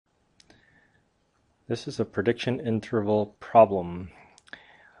This is a prediction interval problem.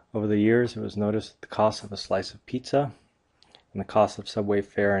 Over the years, it was noticed that the cost of a slice of pizza and the cost of subway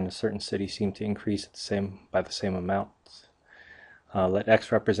fare in a certain city seem to increase by the same amount. Let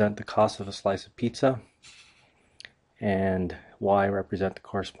x represent the cost of a slice of pizza and y represent the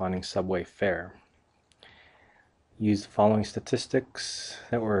corresponding subway fare. Use the following statistics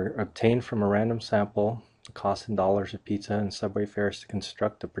that were obtained from a random sample, the cost in dollars of pizza and subway fares, to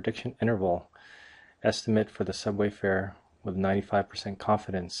construct a prediction interval estimate for the subway fare with 95%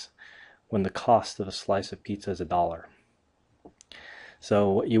 confidence when the cost of a slice of pizza is $1. So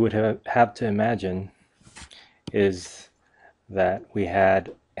what you would have to imagine is that we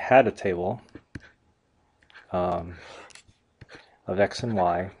had a table of x and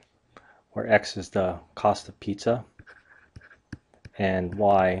y, where x is the cost of pizza and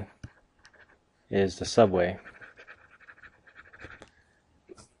y is the subway.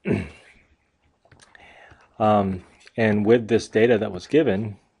 And with this data that was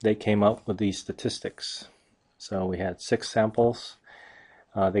given, they came up with these statistics. So we had 6 samples.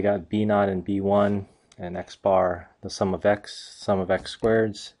 They got B0 and B1 and x bar, the sum of x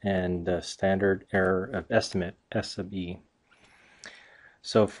squareds, and the standard error of estimate, S sub e.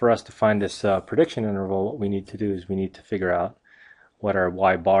 So for us to find this prediction interval, what we need to do is we need to figure out what our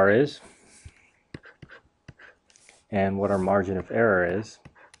y bar is and what our margin of error is.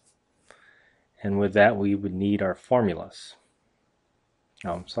 And with that, we would need our formulas.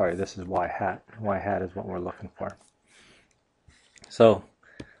 Oh, I'm sorry, this is y hat. Y hat is what we're looking for. So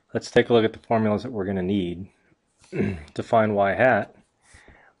let's take a look at the formulas that we're going to need. To find y hat,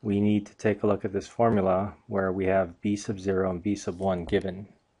 we need to take a look at this formula where we have b sub 0 and b sub 1 given.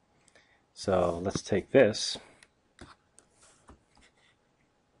 So let's take this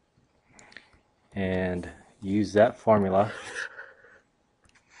and use that formula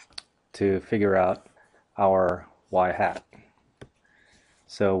to figure out our y hat.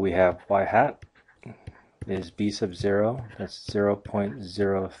 So we have y hat is b sub 0, that's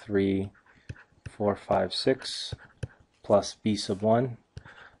 0.03456, plus b sub 1,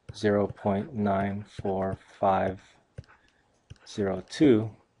 0.94502,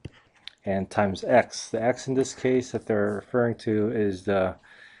 and times x. The x in this case that they're referring to is the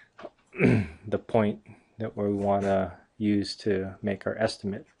point that we want to use to make our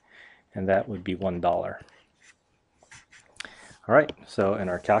estimate, and that would be $1. Alright, so in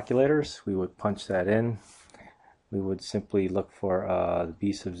our calculators, we would punch that in. We would simply look for the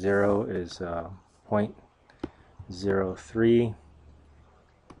b sub 0 is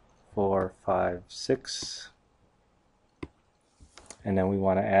 0.03456, and then we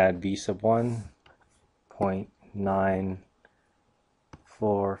want to add b sub 1,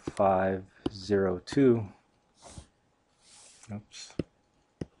 0.94502. Oops.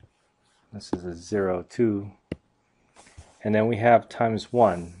 This is a 0.2. And then we have times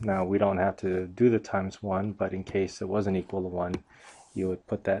 1. Now we don't have to do the times 1, but in case it wasn't equal to 1, you would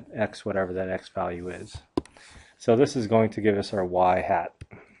put that x, whatever that x value is. So this is going to give us our y hat.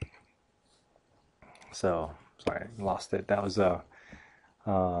 So, sorry, I lost it. That was a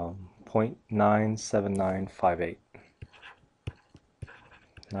 0.97958.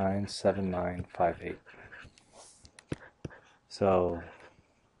 97958. So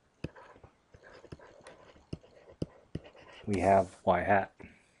we have y hat.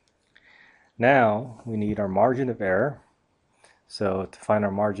 Now we need our margin of error. So to find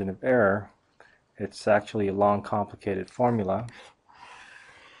our margin of error, it's actually a long, complicated formula.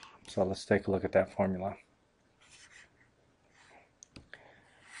 So let's take a look at that formula.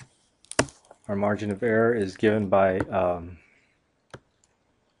 Our margin of error is given by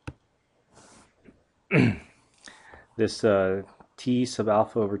this t sub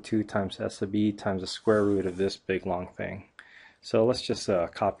alpha over 2 times s sub e times the square root of this big long thing. So let's just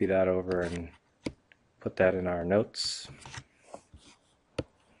copy that over and put that in our notes.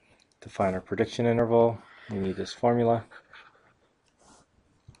 To find our prediction interval, we need this formula.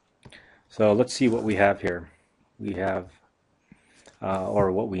 So let's see what we have here. We have,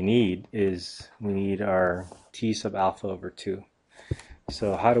 or what we need is, we need our t sub alpha over 2.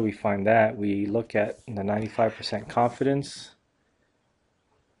 So how do we find that? We look at the 95% confidence,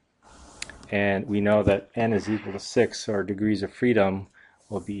 and we know that n is equal to 6, so our degrees of freedom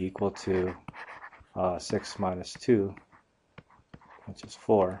will be equal to 6 minus 2, which is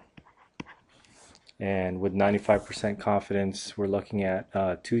 4. And with 95% confidence, we're looking at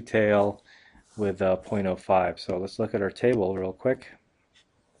two-tail with 0.05. So let's look at our table real quick.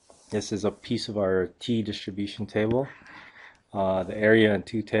 This is a piece of our t distribution table. The area and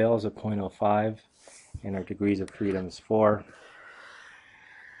two tails are 0.05, and our degrees of freedom is 4.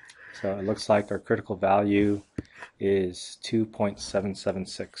 So it looks like our critical value is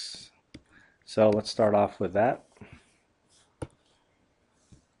 2.776. So let's start off with that.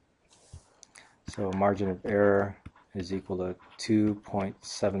 So margin of error is equal to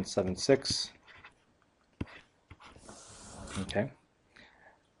 2.776. Okay.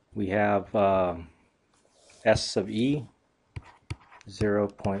 We have S of E,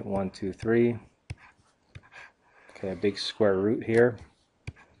 0.123. Okay, a big square root here.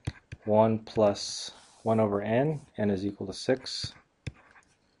 1 plus 1 over n is equal to 6,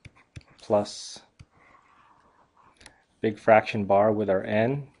 plus big fraction bar with our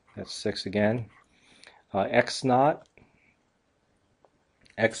n, that's 6 again. X naught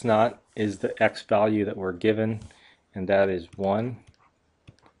is the x value that we're given, and that is 1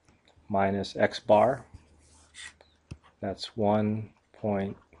 minus x bar, that's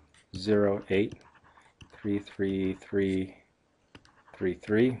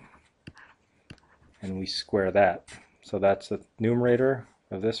 1.0833333, and we square that. So that's the numerator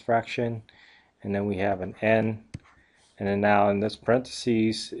of this fraction, and then we have an n, and then now in this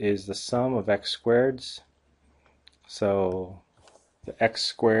parentheses is the sum of x squareds. So the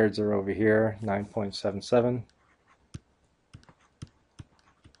x squareds are over here, 9.77,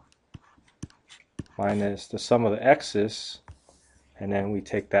 minus the sum of the x's, and then we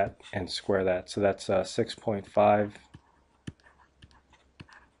take that and square that. So that's 6.5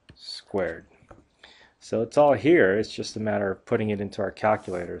 squared. So it's all here, it's just a matter of putting it into our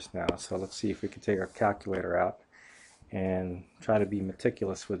calculators now. So let's see if we can take our calculator out and try to be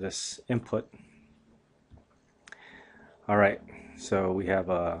meticulous with this input. Alright, so we have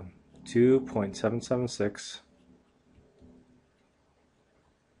a 2.776,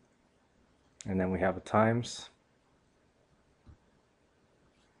 and then we have a times,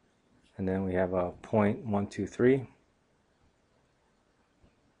 and then we have a 0.123,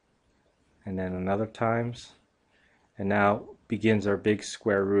 and then another times, and now begins our big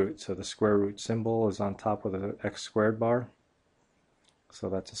square root. So the square root symbol is on top of the x squared bar, so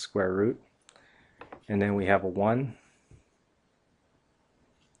that's a square root, and then we have a 1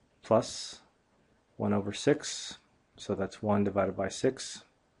 plus 1 over 6, so that's 1 divided by 6,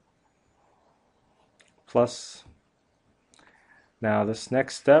 plus, now this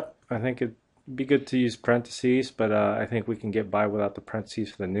next step, I think it'd be good to use parentheses, but I think we can get by without the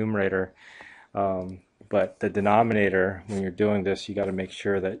parentheses for the numerator. But the denominator, when you're doing this, you got to make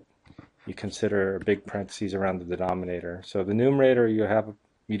sure that you consider big parentheses around the denominator. So the numerator, you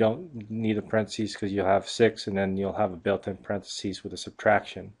don't need a parentheses because you'll have 6, and then you'll have a built-in parentheses with a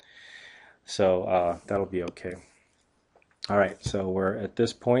subtraction. So that'll be okay. Alright, so we're at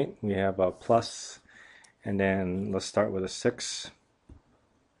this point, we have a plus, and then let's start with a 6.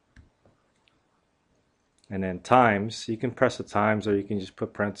 And then times, you can press the times or you can just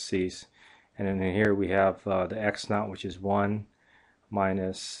put parentheses. And then here we have the x naught, which is 1,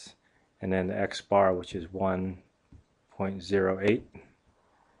 minus, and then the x bar, which is 1.08,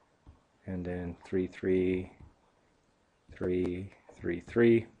 and then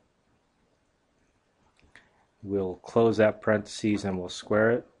 33333. We'll close that parentheses and we'll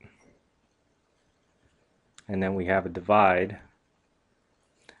square it. And then we have a divide.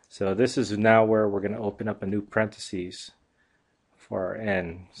 So this is now where we're going to open up a new parentheses for our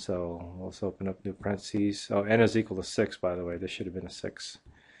n. So let's open up new parentheses. Oh, n is equal to 6, by the way. This should have been a 6.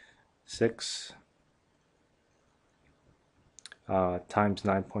 6 times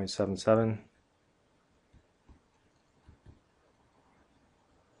 9.77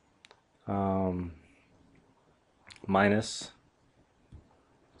 minus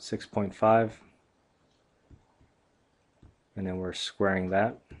 6.5, and then we're squaring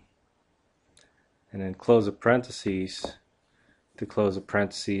that, and then close the parentheses to close the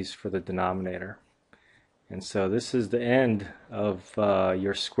parentheses for the denominator. And so this is the end of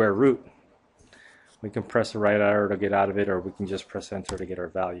your square root. We can press the right arrow to get out of it, or we can just press enter to get our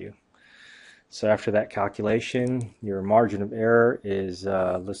value. So after that calculation, your margin of error is,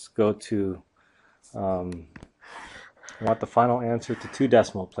 let's go to, we want the final answer to 2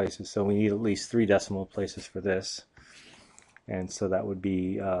 decimal places, so we need at least 3 decimal places for this. And so that would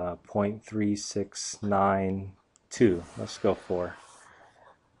be 0.3692. Let's go for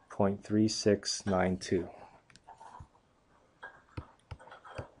 0.3692.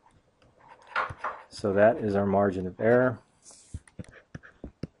 So that is our margin of error.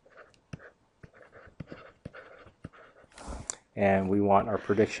 And we want our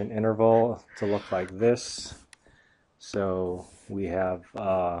prediction interval to look like this. So we have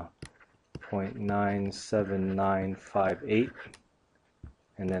 0.97958,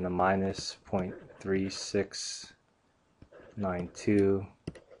 and then a minus 0.3692,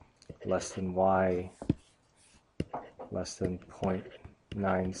 less than y less than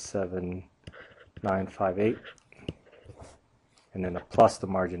 0.97958, and then a plus the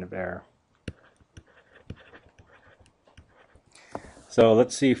margin of error. So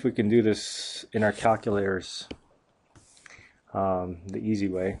let's see if we can do this in our calculators the easy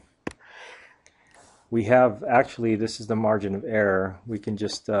way. We have, actually, this is the margin of error. We can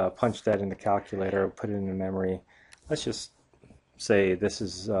just punch that in the calculator or put it in the memory. Let's just say this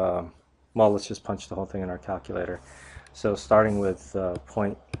is, well, let's just punch the whole thing in our calculator. So starting with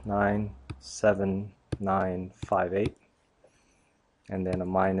 0.97958, and then a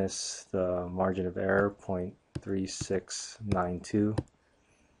minus the margin of error, 0.3692.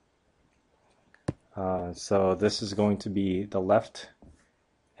 So this is going to be the left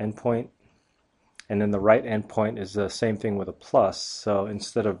endpoint, and then the right endpoint is the same thing with a plus. So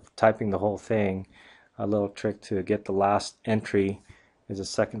instead of typing the whole thing, a little trick to get the last entry is a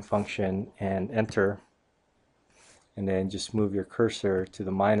second function and enter, and then just move your cursor to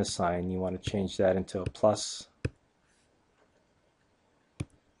the minus sign. You want to change that into a plus,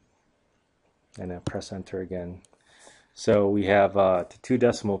 and then press enter again. So we have to two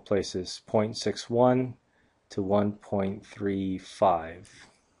decimal places, 0.61 to 1.35.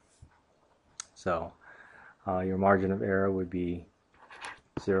 So your margin of error would be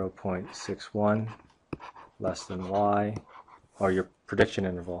 0.61 less than y, or your prediction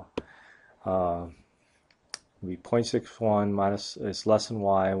interval would be 0.61 minus is less than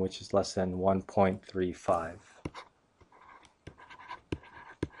y, which is less than 1.35.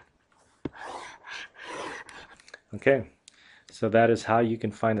 Okay, so that is how you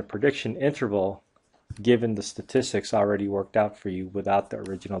can find a prediction interval given the statistics already worked out for you without the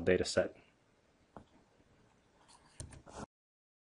original data set.